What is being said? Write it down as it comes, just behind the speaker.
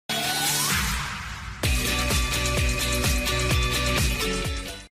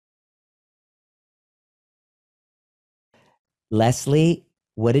Leslie,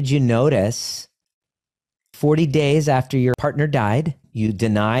 what did you notice 40 days after your partner died? You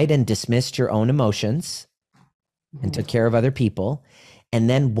denied and dismissed your own emotions and took care of other people. And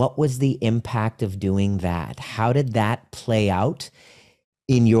then what was the impact of doing that? How did that play out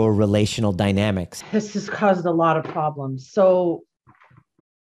in your relational dynamics? This has caused a lot of problems. So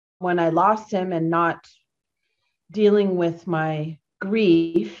when I lost him and not dealing with my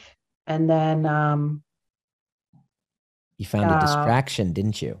grief, and then You found a distraction,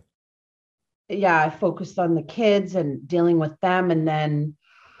 didn't you? I focused on the kids and dealing with them. And then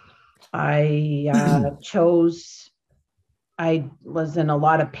I I was in a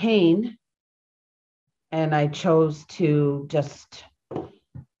lot of pain, and I chose to just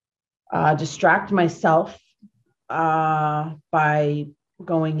distract myself by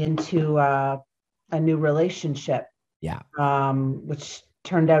going into a new relationship. Yeah. Which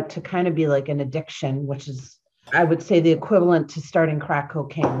turned out to kind of be like an addiction, which is, I would say, the equivalent to starting crack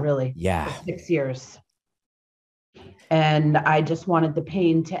cocaine, really. Yeah. For 6 years. And I just wanted the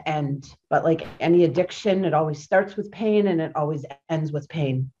pain to end. But like any addiction, it always starts with pain and it always ends with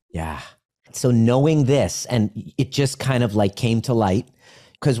pain. Yeah. So knowing this, and it just kind of like came to light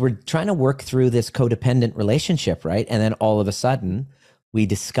because we're trying to work through this codependent relationship, right? And then all of a sudden we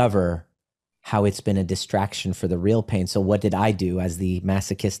discover how it's been a distraction for the real pain. So what did I do as the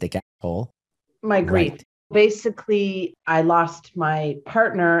masochistic asshole? My grief. Right. Basically, I lost my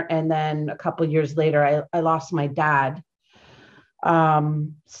partner, and then a couple of years later, I lost my dad.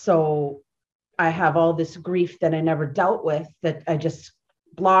 So I have all this grief that I never dealt with, that I just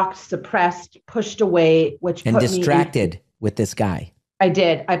blocked, suppressed, pushed away, which and put distracted me with this guy. I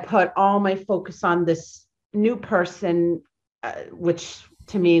did. I put all my focus on this new person, which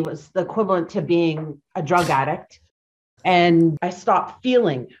to me was the equivalent to being a drug addict. And I stopped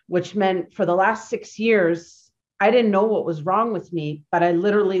feeling, which meant for the last 6 years, I didn't know what was wrong with me, but I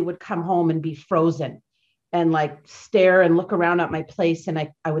literally would come home and be frozen and like stare and look around at my place. And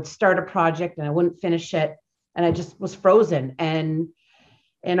I would start a project and I wouldn't finish it. And I just was frozen. And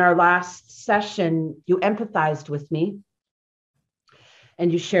in our last session, you empathized with me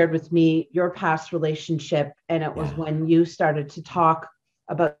and you shared with me your past relationship. And it was when you started to talk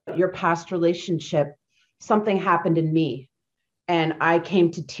about your past relationship, something happened in me and I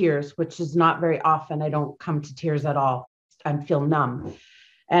came to tears, which is not very often. I don't come to tears at all. I feel numb.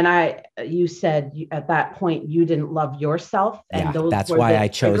 And you said at that point, you didn't love yourself. And that's why I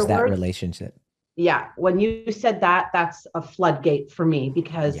chose that relationship. Yeah. When you said that, that's a floodgate for me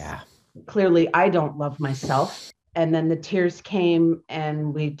because clearly I don't love myself. And then the tears came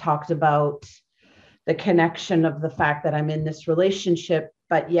and we talked about the connection of the fact that I'm in this relationship,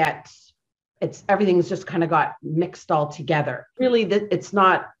 but yet everything's just kind of got mixed all together. Really, it's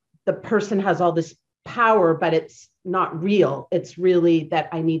not the person has all this power, but it's not real. It's really that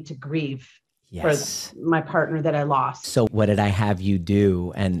I need to grieve for my partner that I lost. So what did I have you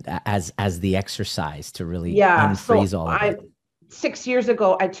do, and as the exercise to really unfreeze all of it? 6 years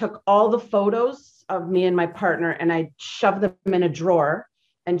ago, I took all the photos of me and my partner and I shoved them in a drawer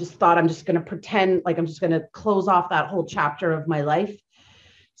and just thought I'm just going to pretend like I'm just going to close off that whole chapter of my life.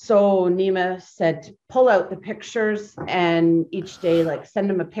 So Nima said, pull out the pictures and each day, like send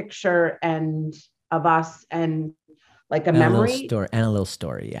them a picture and of us and like a memory. And a little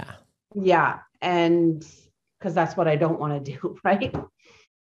story. Yeah. Yeah. And because that's what I don't want to do. Right.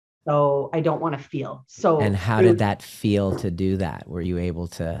 So I don't want to feel. So. And how did that feel to do that? Were you able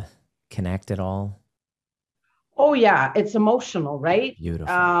to connect at all? Oh yeah. It's emotional, right?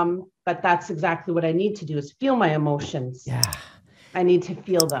 Beautiful. But that's exactly what I need to do is feel my emotions. Yeah. I need to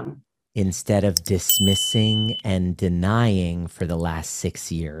feel them. Instead of dismissing and denying for the last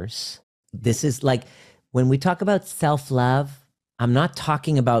 6 years. This is like, when we talk about self-love, I'm not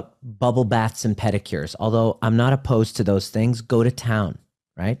talking about bubble baths and pedicures, although I'm not opposed to those things. Go to town,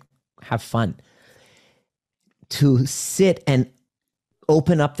 right? Have fun. To sit and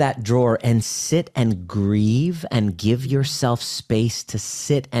open up that drawer and sit and grieve and give yourself space to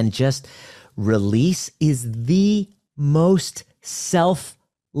sit and just release is the most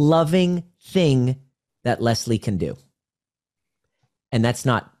self-loving thing that Leslie can do. And that's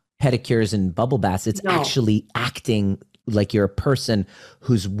not pedicures and bubble baths. It's actually acting like you're a person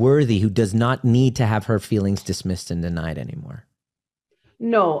who's worthy, who does not need to have her feelings dismissed and denied anymore.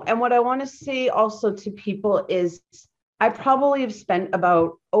 No. And what I want to say also to people is I probably have spent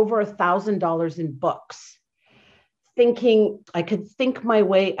about over $1,000 in books thinking I could think my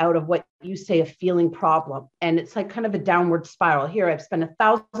way out of what you say, a feeling problem. And it's like kind of a downward spiral. Here, I've spent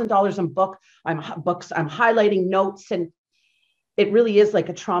 $1,000 on books. I'm highlighting notes. And it really is like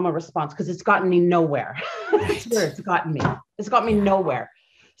a trauma response because it's gotten me nowhere. That's where Right. it's gotten me. It's got me Yeah. nowhere.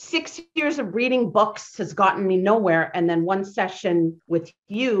 6 years of reading books has gotten me nowhere. And then one session with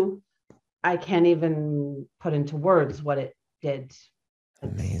you, I can't even put into words what it did.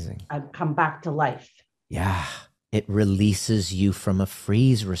 Amazing. I've come back to life. Yeah. It releases you from a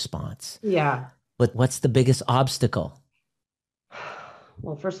freeze response. Yeah. But what's the biggest obstacle?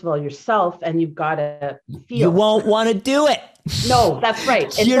 Well, first of all, yourself, and you've got to You feel. won't want to do it. No, that's right.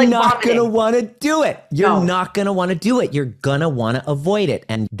 It's You're like not going to vomiting. want to do it. You're No. not going to want to do it. You're going to want to avoid it.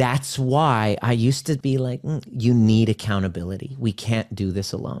 And that's why I used to be like, you need accountability. We can't do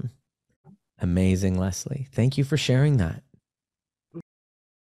this alone. Amazing, Leslie. Thank you for sharing that.